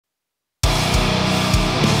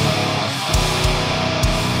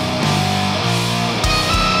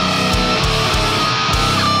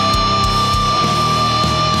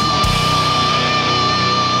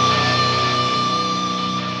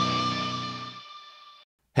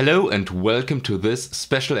Hello and welcome to this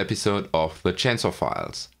special episode of the Chainsaw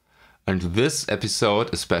Files. And this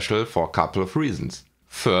episode is special for a couple of reasons.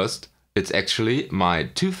 First, it's actually my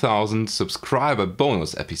 2000 subscriber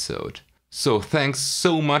bonus episode. So thanks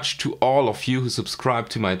so much to all of you who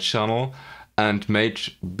subscribed to my channel and made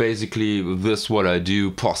basically this what I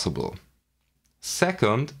do possible.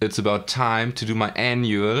 Second, it's about time to do my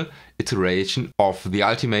annual iteration of the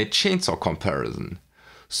Ultimate Chainsaw comparison.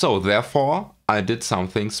 So therefore, I did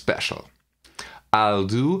something special. I'll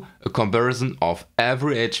do a comparison of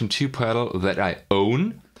every HM-2 pedal that I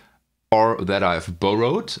own or that I've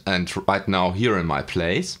borrowed and right now here in my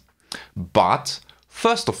place. But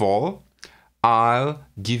first of all, I'll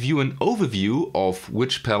give you an overview of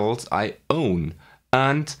which pedals I own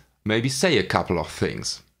and maybe say a couple of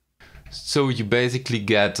things. So you basically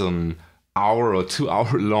get an hour or 2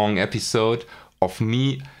 hour long episode of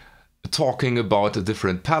me talking about the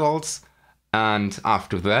different pedals, and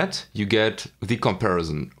after that you get the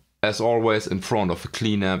comparison, as always in front of a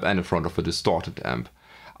clean amp and in front of a distorted amp.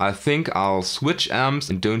 I think I'll switch amps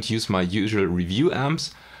and don't use my usual review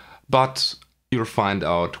amps, but you'll find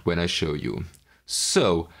out when I show you.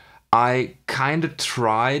 So I kind of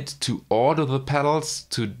tried to order the pedals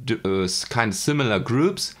to kind of similar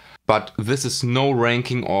groups, but this is no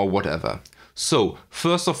ranking or whatever. So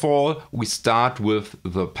first of all, we start with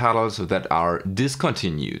the pedals that are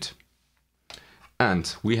discontinued.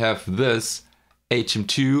 And we have this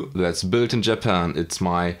HM-2 that's built in Japan. It's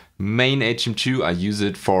my main HM-2. I use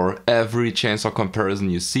it for every chainsaw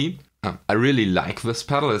comparison you see. I really like this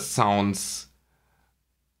pedal. It sounds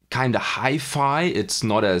kind of hi-fi. It's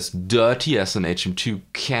not as dirty as an HM-2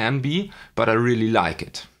 can be, but I really like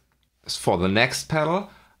it. As for the next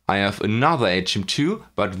pedal, I have another HM-2,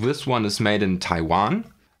 but this one is made in Taiwan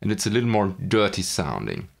and it's a little more dirty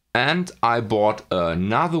sounding. And I bought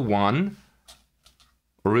another one,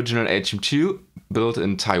 original HM-2, built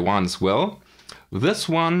in Taiwan as well. This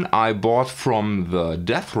one I bought from the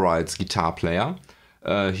Death Rides guitar player.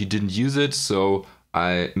 He didn't use it, so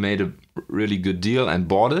I made a really good deal and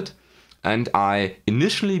bought it. And I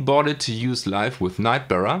initially bought it to use live with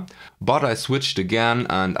Nightbearer, but I switched again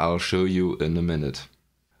and I'll show you in a minute.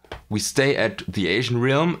 We stay at the Asian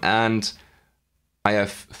realm and I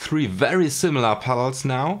have 3 very similar pedals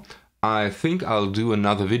now. I think I'll do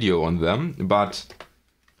another video on them, but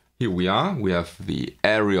here we are. We have the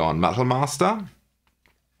Arion Metal Master.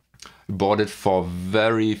 Bought it for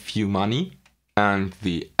very few money. And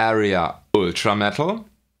the Aria Ultra Metal.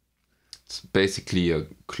 It's basically a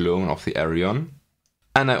clone of the Arion.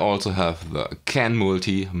 And I also have the Can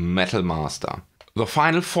Multi Metal Master. The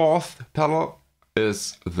final 4th pedal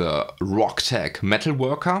is the Rocktech Metal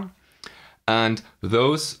Worker, and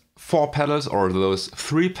those 4 pedals, or those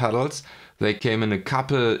 3 pedals, they came in a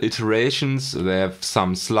couple iterations. They have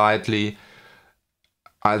some slightly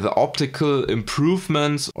either optical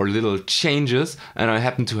improvements or little changes, and I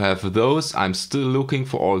happen to have those. I'm still looking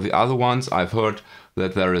for all the other ones. I've heard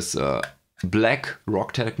that there is a black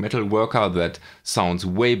Rocktech Metal Worker that sounds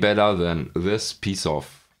way better than this piece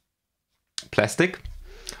of plastic.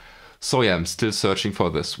 So yeah, I'm still searching for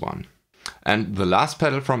this one. And the last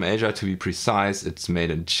pedal from Asia, to be precise, it's made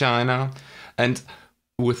in China. And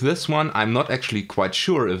with this one, I'm not actually quite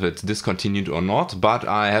sure if it's discontinued or not, but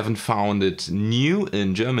I haven't found it new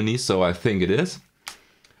in Germany, so I think it is.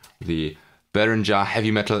 The Behringer Heavy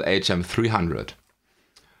Metal HM-300.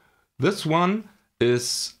 This one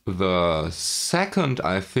is the second,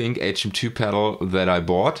 I think, HM-2 pedal that I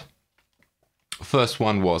bought. First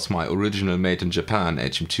one was my original made in Japan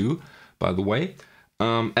HM-2, by the way.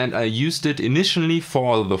 And I used it initially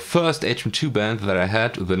for the first HM-2 band that I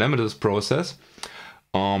had, the Nemesis Process.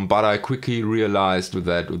 But I quickly realized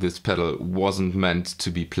that this pedal wasn't meant to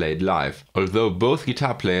be played live. Although both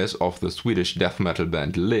guitar players of the Swedish death metal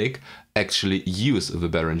band Lig actually use the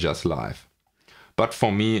Behringers live. But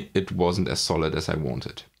for me, it wasn't as solid as I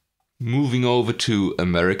wanted. Moving over to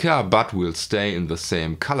America, but we'll stay in the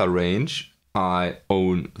same color range. I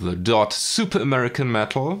own the Dot Super American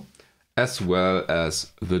Metal as well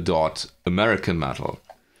as the Dot American Metal.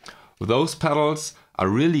 Those pedals are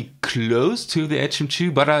really close to the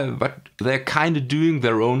HM-2, but they're kind of doing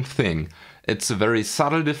their own thing. It's a very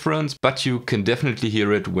subtle difference, but you can definitely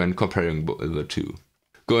hear it when comparing the two.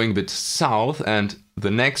 Going a bit south, and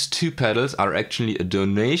the next 2 pedals are actually a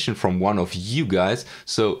donation from one of you guys,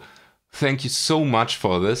 so thank you so much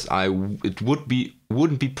for this. It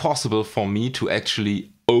wouldn't be possible for me to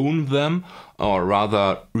actually own them, or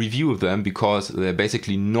rather review them, because they're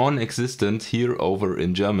basically non-existent here over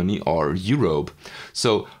in Germany or Europe.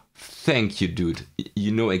 So thank you, dude.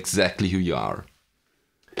 You know exactly who you are.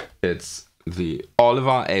 It's the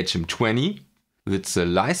Oliver HM-2. It's a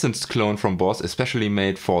licensed clone from Boss, especially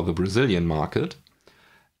made for the Brazilian market.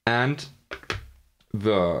 And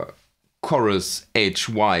the Chorus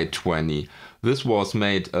HY-20. This was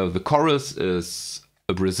made, the Chorus is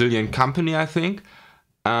a Brazilian company, I think.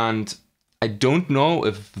 And I don't know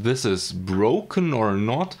if this is broken or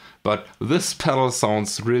not, but this pedal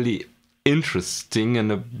sounds really interesting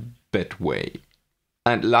in a bad way.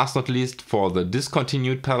 And last not least, for the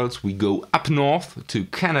discontinued pedals, we go up north to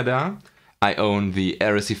Canada. I own the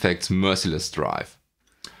Ares Effects Merciless Drive.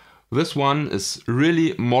 This one is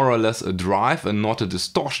really more or less a drive and not a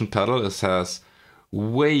distortion pedal. It has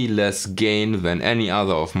way less gain than any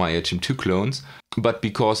other of my HM-2 clones. But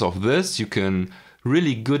because of this, you can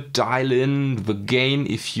really good dial in the gain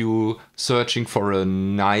if you're searching for a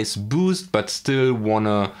nice boost but still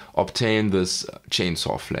wanna obtain this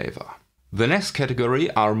chainsaw flavor. The next category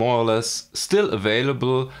are more or less still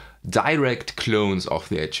available direct clones of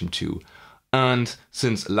the HM-2. And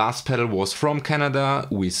since last pedal was from Canada,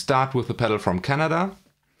 we start with the pedal from Canada.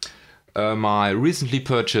 My recently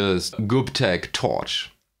purchased Gubtech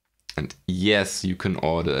Torch. And yes, you can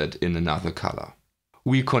order it in another color.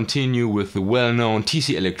 We continue with the well-known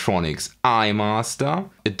TC Electronics iMaster.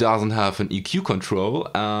 It doesn't have an EQ control,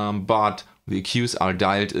 but the EQs are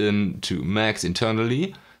dialed in to max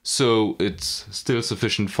internally, so it's still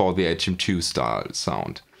sufficient for the HM-2 style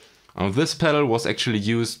sound. This pedal was actually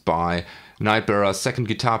used by Nightbearer's second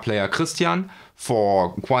guitar player Christian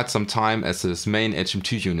for quite some time as his main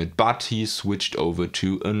HM-2 unit, but he switched over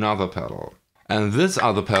to another pedal. And this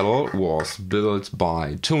other pedal was built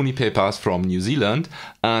by Tony Pepas from New Zealand,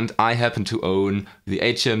 and I happen to own the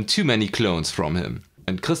HM-2 many clones from him.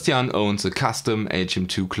 And Christian owns a custom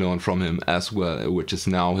HM-2 clone from him as well, which is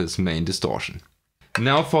now his main distortion.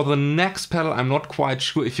 Now for the next pedal, I'm not quite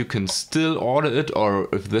sure if you can still order it or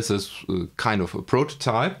if this is kind of a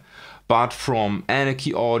prototype, but from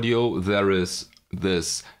Anarchy Audio there is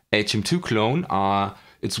this HM-2 clone.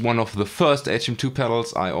 It's one of the first HM-2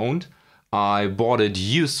 pedals I owned. I bought it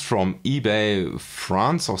used from eBay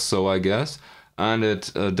France or so, I guess, and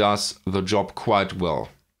it does the job quite well.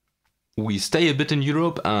 We stay a bit in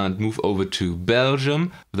Europe and move over to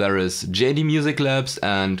Belgium. There is JD Music Labs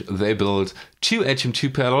and they build two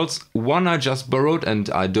HM-2 pedals. One I just borrowed and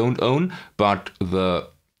I don't own, but the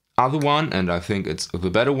other one, and I think it's the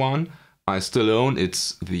better one, I still own.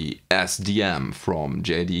 It's the SDM from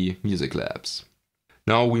JD Music Labs.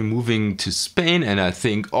 Now we're moving to Spain, and I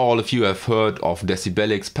think all of you have heard of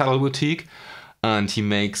Decibelic's Pedal Boutique, and he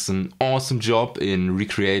makes an awesome job in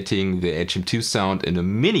recreating the HM-2 sound in a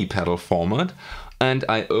mini pedal format. And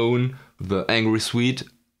I own the Angry Sweet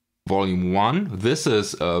Volume 1. This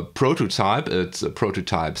is a prototype, it's a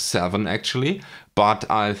prototype 7 actually, but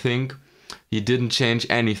I think he didn't change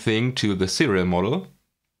anything to the serial model.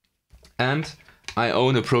 And I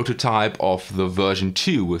own a prototype of the version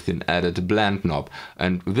 2 with an added blend knob,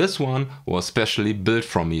 and this one was specially built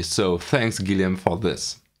from me, so thanks Guillaume for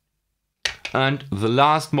this. And the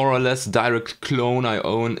last more or less direct clone I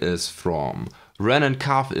own is from Ren &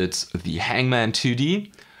 Cuff. It's the Hangman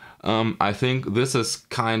 2D. I think this is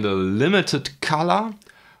kind of limited color.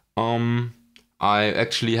 I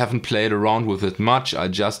actually haven't played around with it much. I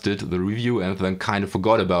just did the review and then kind of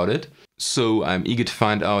forgot about it. So I'm eager to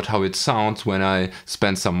find out how it sounds when I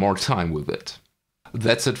spend some more time with it.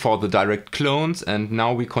 That's it for the direct clones, and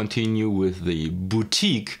now we continue with the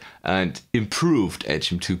boutique and improved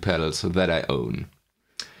HM-2 pedals that I own.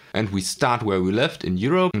 And we start where we left in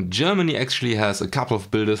Europe. Germany actually has a couple of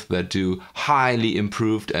builders that do highly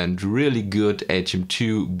improved and really good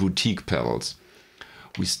HM-2 boutique pedals.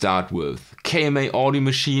 We start with KMA Audio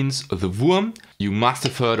Machines, the Wurm. You must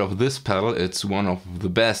have heard of this pedal. It's one of the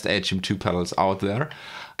best HM-2 pedals out there.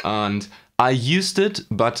 And I used it,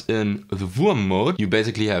 but in the Wurm mode, you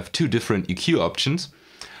basically have two different EQ options.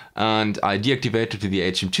 And I deactivated the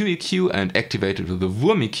HM-2 EQ and activated the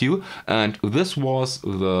Wurm EQ. And this was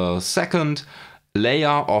the second layer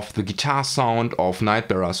of the guitar sound of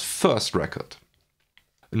Nightbearer's first record.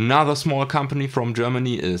 Another small company from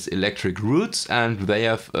Germany is Electric Roots, and they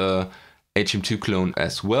have a HM-2 clone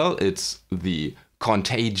as well. It's the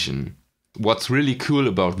Contagion. What's really cool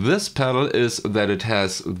about this pedal is that it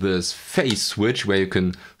has this phase switch where you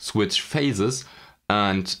can switch phases,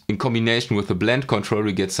 and in combination with the blend control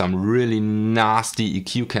you get some really nasty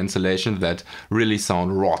EQ cancellation that really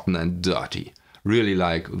sound rotten and dirty. Really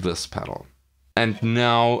like this pedal. And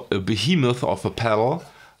now a behemoth of a pedal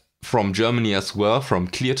from Germany as well, from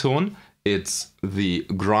Cleartone. It's the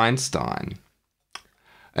Grindstein.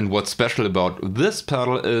 And what's special about this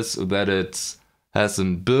pedal is that it's has a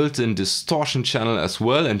built-in distortion channel as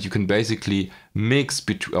well, and you can basically mix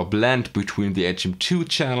or blend between the HM2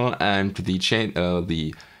 channel and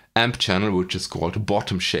the amp channel, which is called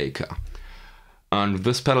bottom shaker. And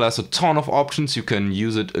this pedal has a ton of options. You can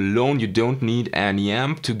use it alone. You don't need any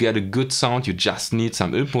amp to get a good sound. You just need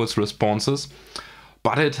some impulse responses.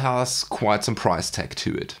 But it has quite some price tag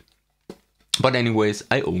to it. But anyways,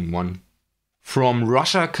 I own one. From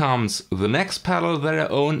Russia comes the next pedal that I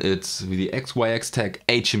own. It's the XYX Tech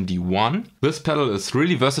HM-1. This pedal is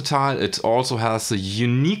really versatile. It also has a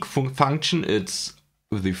unique function. It's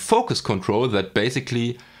the focus control that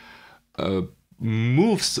basically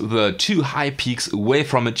moves the two high peaks away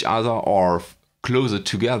from each other or closer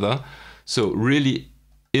together. So really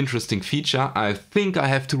interesting feature. I think I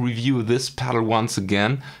have to review this pedal once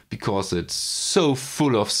again because it's so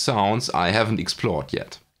full of sounds I haven't explored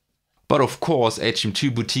yet. But of course,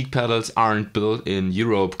 HM2 boutique pedals aren't built in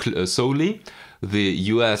Europe solely. The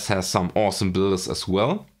US has some awesome builders as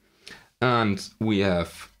well. And we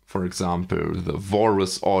have, for example, the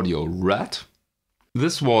Walrus Audio Red.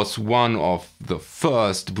 This was one of the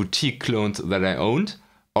first boutique clones that I owned,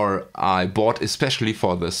 or I bought especially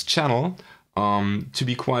for this channel. To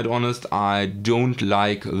be quite honest, I don't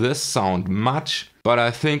like this sound much, but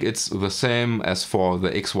I think it's the same as for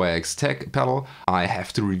the XYX Tech pedal. I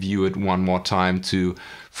have to review it one more time to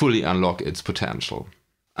fully unlock its potential.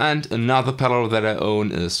 And another pedal that I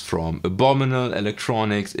own is from Abominable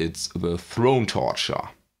Electronics. It's the Throne Torture.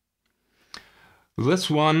 This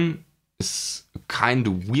one is a kind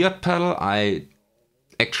of weird pedal. I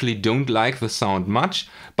actually don't like the sound much,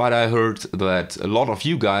 but I heard that a lot of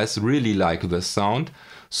you guys really like this sound,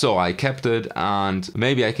 so I kept it and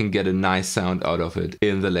maybe I can get a nice sound out of it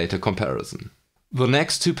in the later comparison. The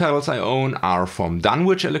next two pedals I own are from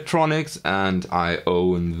Dunwich Electronics, and I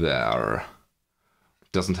own their,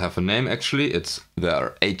 doesn't have a name actually, it's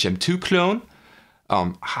their HM2 clone.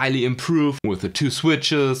 Highly improved with the two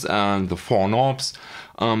switches and the four knobs.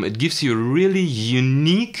 It gives you a really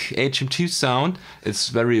unique HM2 sound. It's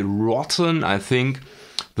very rotten. I think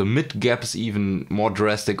the mid gap is even more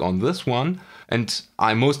drastic on this one. And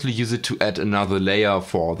I mostly use it to add another layer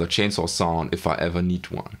for the chainsaw sound if I ever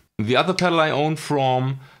need one. The other pedal I own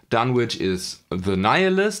from Dunwich is the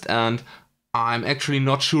Nihilist, and I'm actually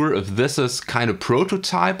not sure if this is kind of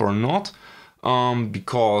prototype or not.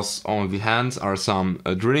 Because on the hands are some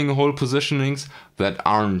drilling hole positionings that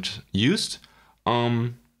aren't used.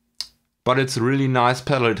 But it's a really nice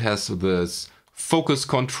pedal. It has this focus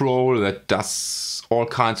control that does all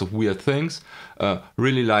kinds of weird things.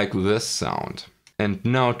 Really like this sound. And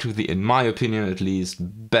now to the, in my opinion at least,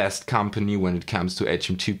 best company when it comes to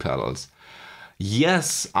HM2 pedals.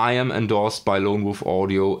 Yes, I am endorsed by Lone Wolf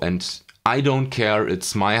Audio, and I don't care,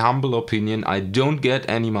 it's my humble opinion. I don't get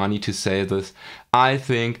any money to say this. I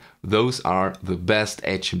think those are the best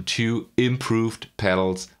HM2 improved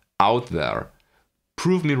pedals out there.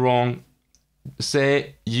 Prove me wrong.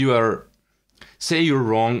 Say you're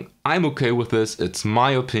wrong. I'm okay with this. It's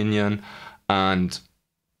my opinion, and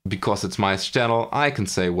because it's my channel, I can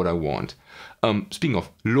say what I want. Speaking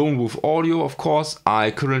of Lone Wolf Audio, of course,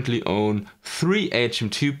 I currently own 3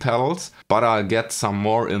 HM2 pedals, but I'll get some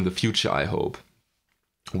more in the future, I hope.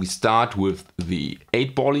 We start with the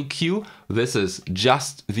 8-ball EQ. This is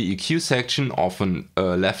just the EQ section of a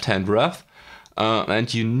left-hand rev.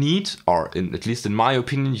 And you need, or at least in my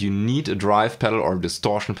opinion, you need a drive pedal or a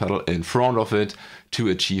distortion pedal in front of it to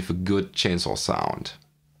achieve a good chainsaw sound.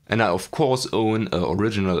 And I of course own an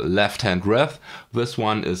original left-hand rev. This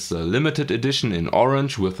one is a limited edition in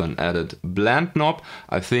orange with an added blend knob.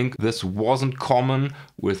 I think this wasn't common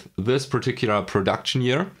with this particular production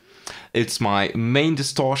year. It's my main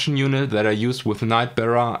distortion unit that I use with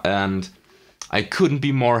Nightbearer, and I couldn't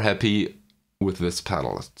be more happy with this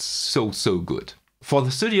pedal. It's so good. For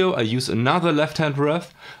the studio I use another left-hand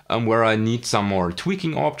rev where I need some more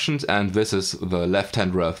tweaking options, and this is the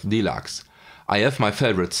left-hand rev Deluxe. I have my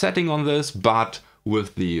favorite setting on this, but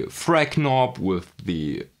with the frag knob, with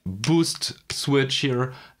the boost switch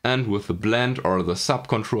here, and with the blend or the sub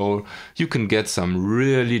control, you can get some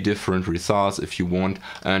really different results if you want.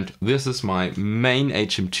 And this is my main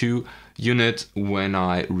HM2 unit when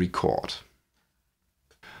I record.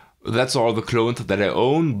 That's all the clones that I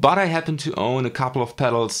own, but I happen to own a couple of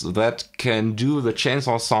pedals that can do the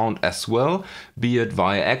chainsaw sound as well, be it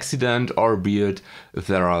via accident or be it if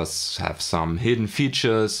there have some hidden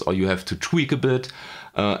features or you have to tweak a bit.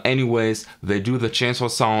 Anyways, they do the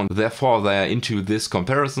chainsaw sound, therefore they are into this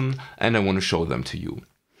comparison and I want to show them to you.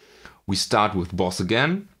 We start with Boss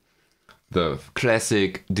again, the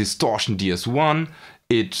classic distortion DS1.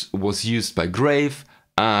 It was used by Grave.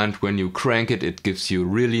 and when you crank it, it gives you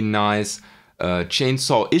really nice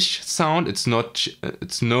chainsaw-ish sound. It's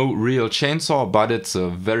no real chainsaw, but it's a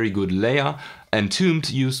very good layer.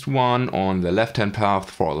 Entombed used one on the left-hand path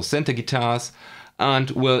for the center guitars,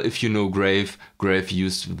 and well, if you know Grave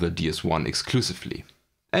used the DS1 exclusively.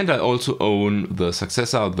 And I also own the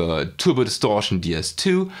successor, the Turbo Distortion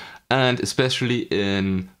DS2, and especially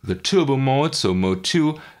in the turbo mode, so mode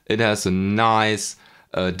 2, it has a nice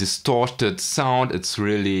distorted sound. It's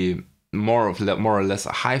really more or less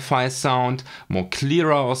a hi-fi sound, more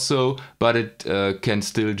clearer or so, but it can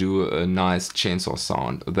still do a nice chainsaw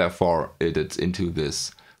sound. Therefore, it's into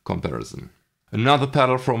this comparison. Another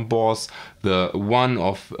pedal from Boss, the one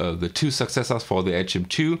of the two successors for the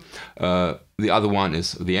HM-2. The other one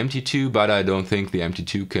is the MT2, but I don't think the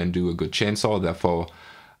MT2 can do a good chainsaw, therefore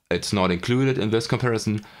it's not included in this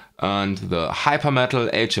comparison. And the Hyper Metal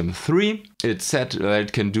HM-3, it said that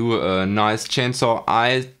it can do a nice chainsaw.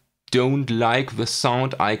 I don't like the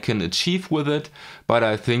sound I can achieve with it, but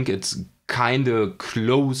I think it's kinda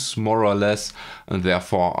close, more or less, and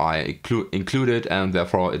therefore I include it, and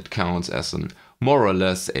therefore it counts as an more or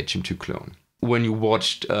less HM2 clone. When you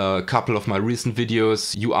watched a couple of my recent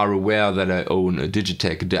videos, you are aware that I own a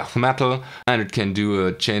Digitech Death Metal, and it can do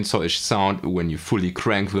a chainsaw-ish sound when you fully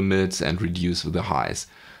crank the mids and reduce the highs.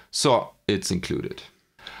 So it's included.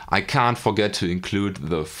 I can't forget to include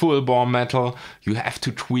the full bore metal. You have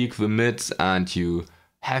to tweak the mids and you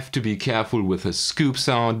have to be careful with the scoop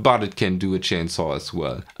sound, but it can do a chainsaw as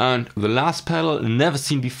well. And the last pedal, never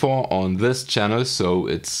seen before on this channel, so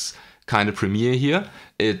it's kind of premiere here.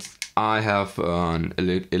 I have an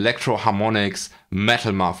Electro Harmonix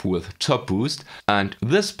Metal Muff with top boost, and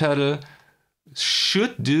this pedal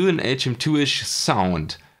should do an HM2-ish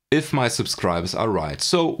sound if my subscribers are right.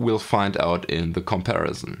 So we'll find out in the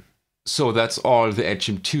comparison. So that's all the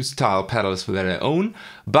HM2 style pedals that I own,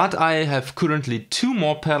 but I have currently two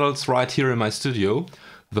more pedals right here in my studio.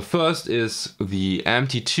 The first is the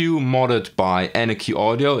MT2 modded by Anarchy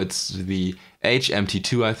Audio. It's the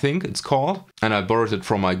HM-2 I think it's called, and I borrowed it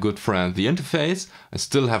from my good friend The Interface. I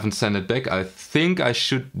still haven't sent it back. I think I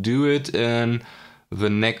should do it in the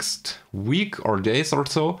next week or days or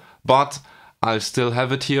so, but I'll still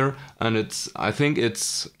have it here, and I think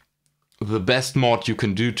it's the best mod you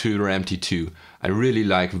can do to your MT2. I really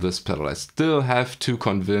like this pedal. I still have to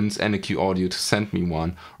convince Anarchy Audio to send me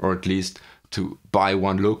one, or at least to buy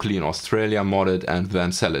one locally in Australia, mod it, and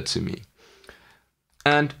then sell it to me.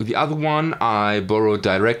 And the other one I borrowed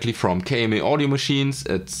directly from KMA Audio Machines.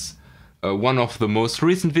 It's one of the most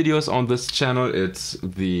recent videos on this channel. It's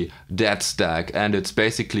the Dead Stack, and it's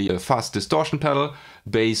basically a fast distortion pedal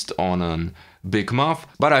based on a big muff,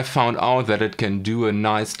 but I found out that it can do a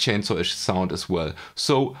nice chainsaw-ish sound as well,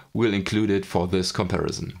 so we'll include it for this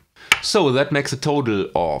comparison. So that makes a total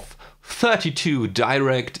of 32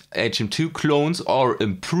 direct HM2 clones or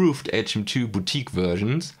improved HM2 boutique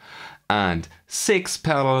versions, and 6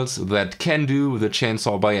 pedals that can do the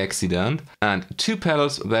chainsaw by accident, and 2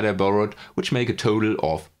 pedals that I borrowed, which make a total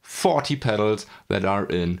of 40 pedals that are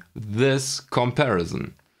in this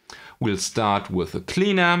comparison. We'll start with a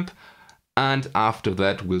clean amp, and after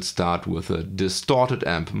that we'll start with a distorted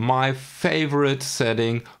amp, my favorite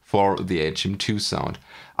setting for the HM2 sound.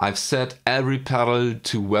 I've set every pedal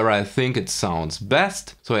to where I think it sounds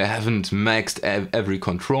best, so I haven't maxed every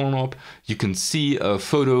control knob. You can see a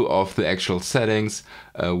photo of the actual settings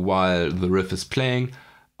while the riff is playing.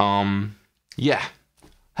 Yeah,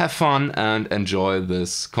 have fun and enjoy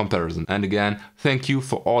this comparison. And again, thank you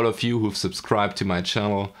for all of you who've subscribed to my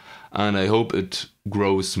channel, and I hope it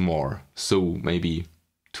grows more, so maybe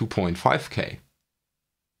 2.5K.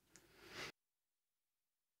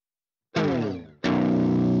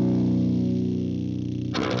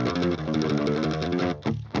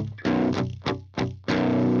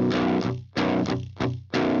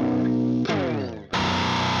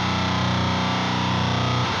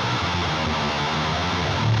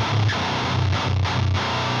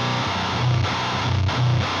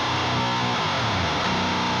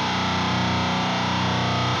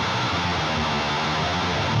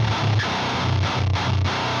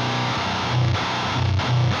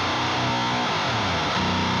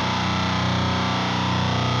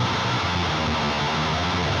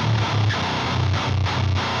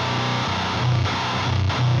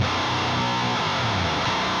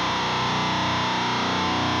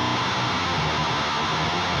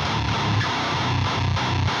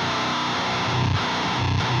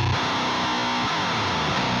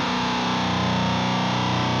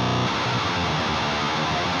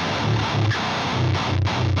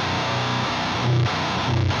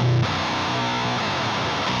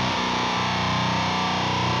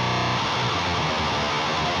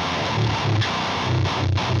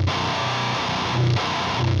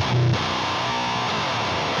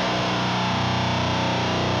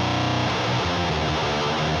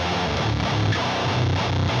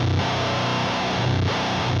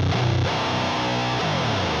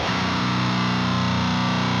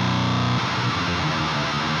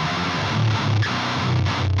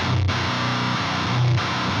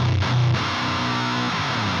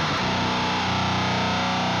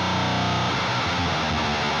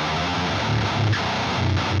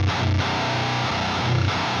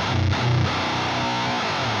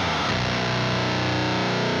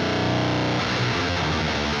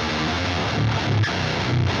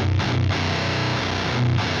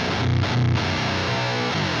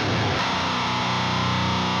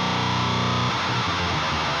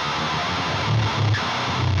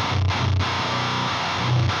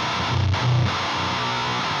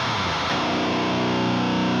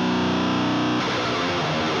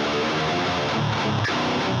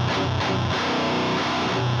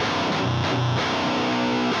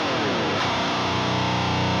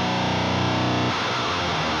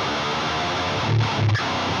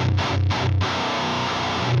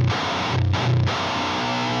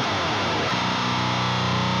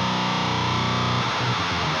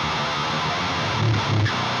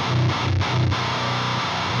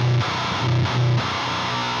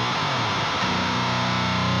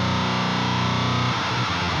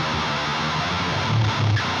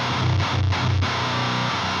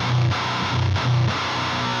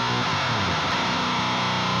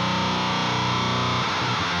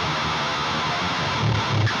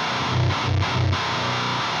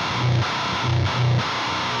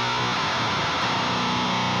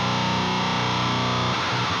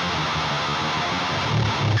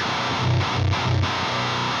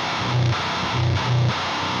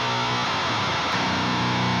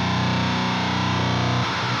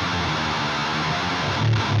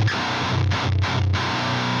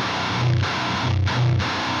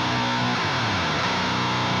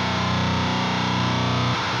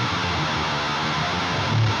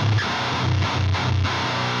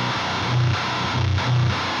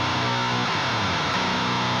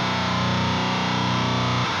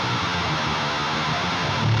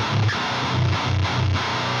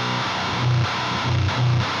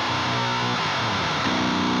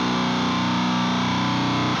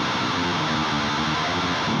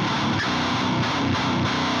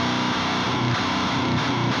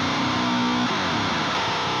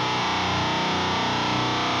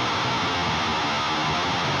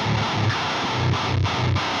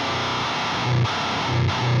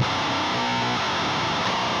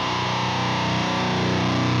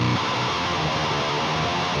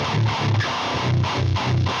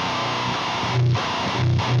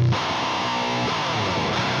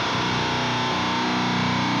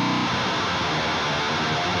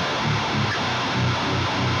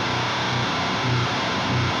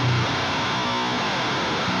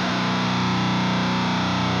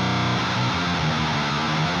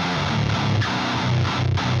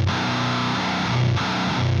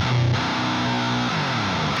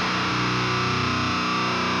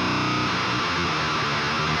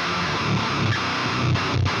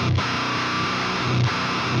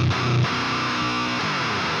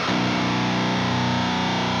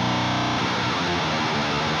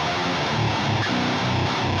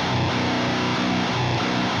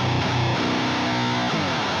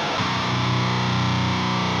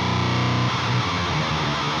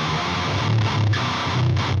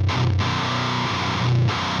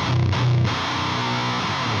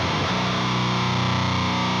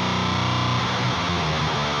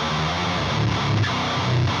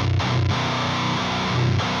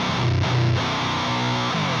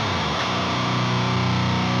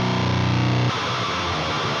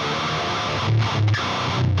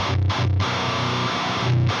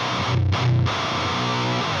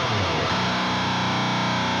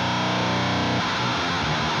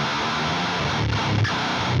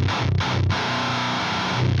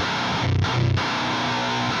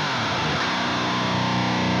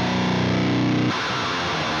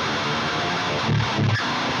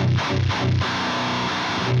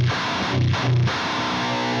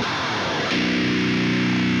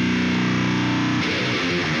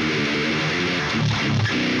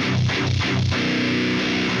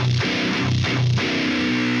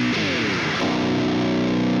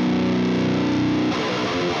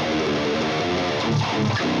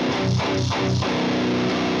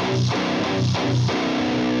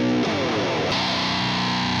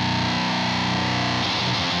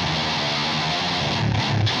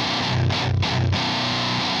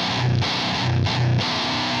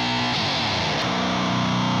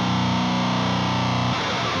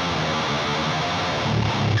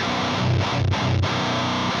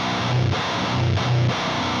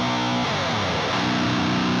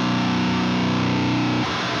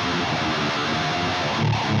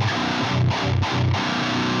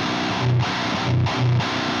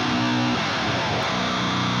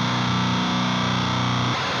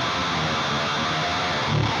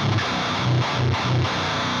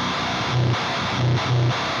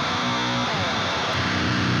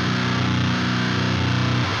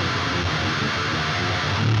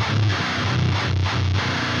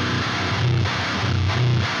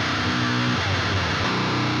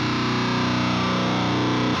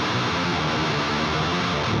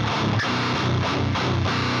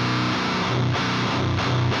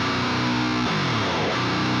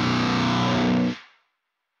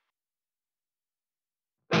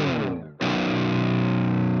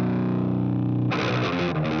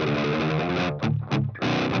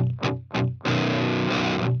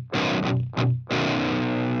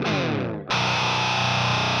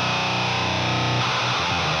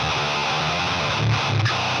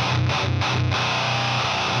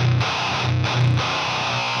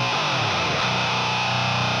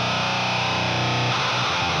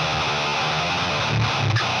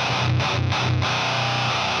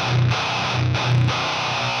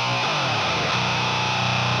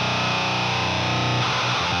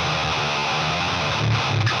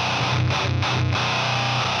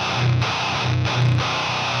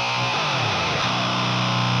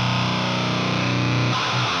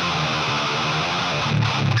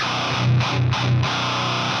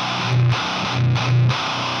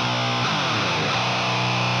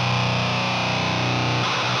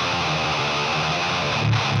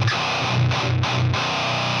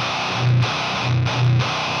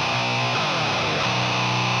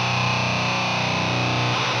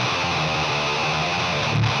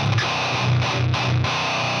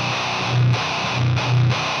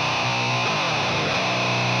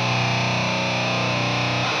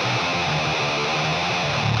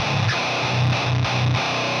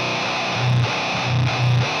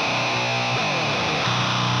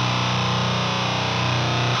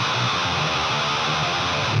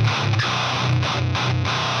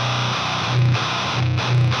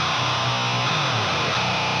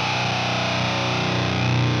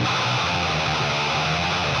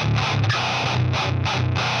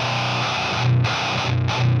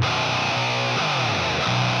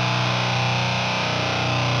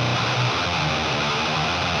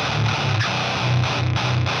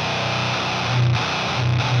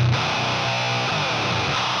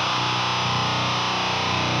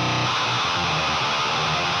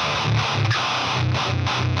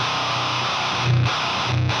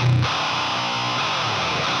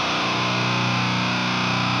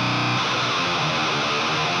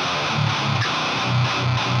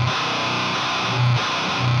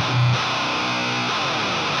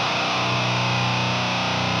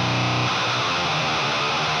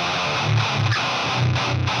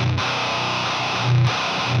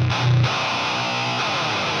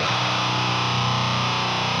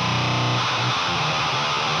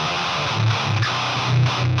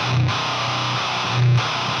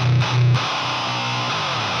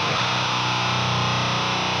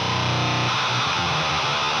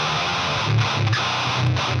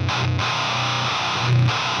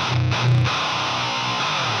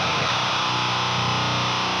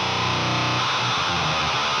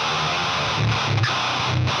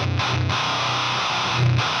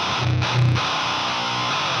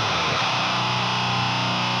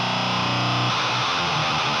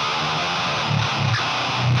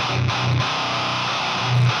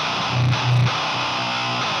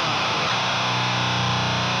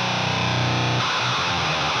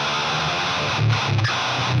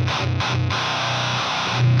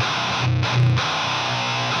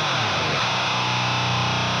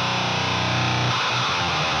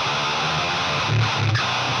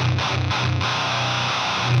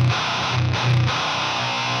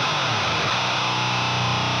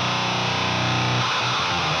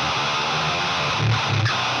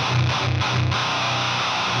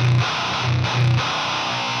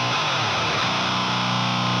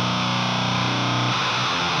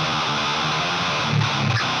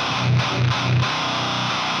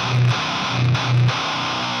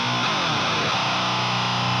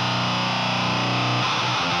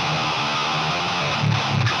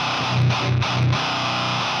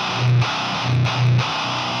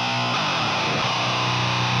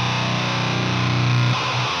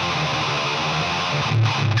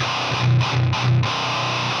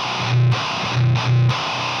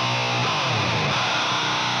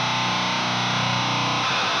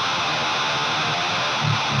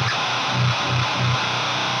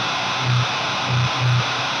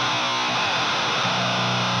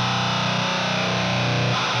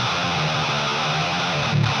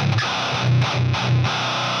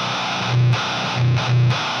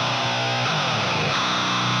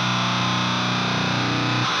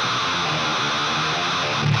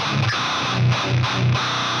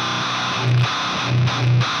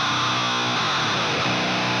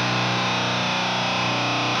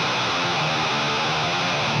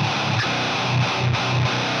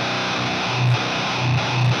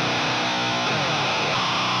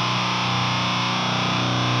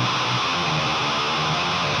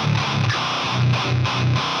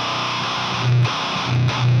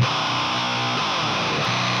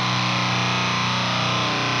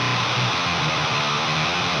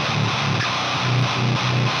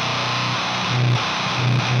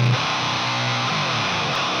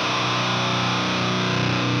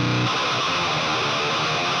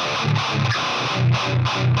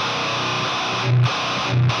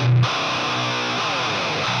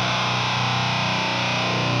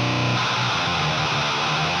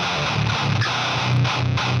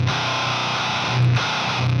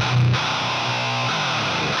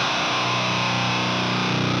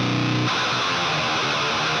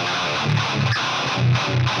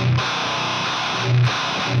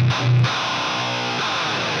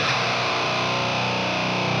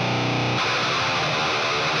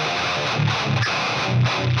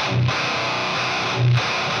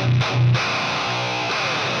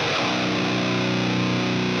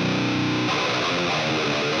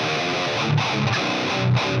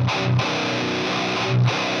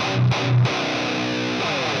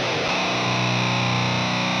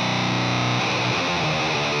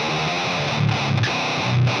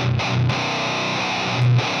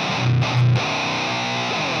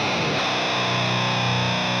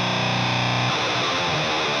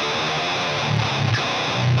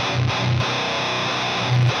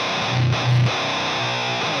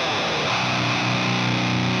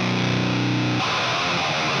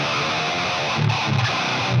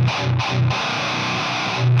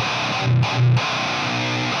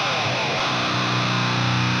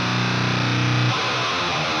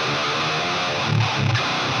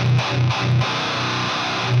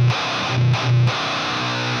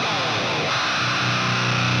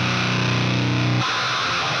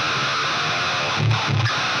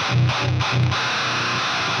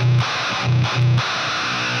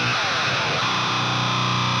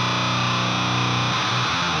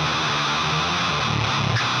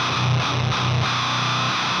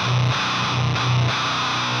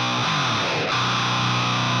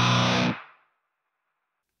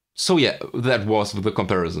 So yeah, that was the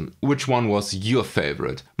comparison. Which one was your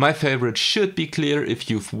favorite? My favorite should be clear if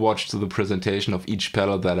you've watched the presentation of each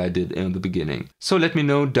pedal that I did in the beginning. So let me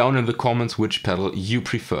know down in the comments which pedal you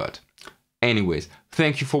preferred. Anyways,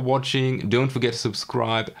 thank you for watching, don't forget to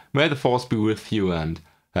subscribe, may the force be with you and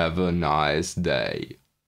have a nice day.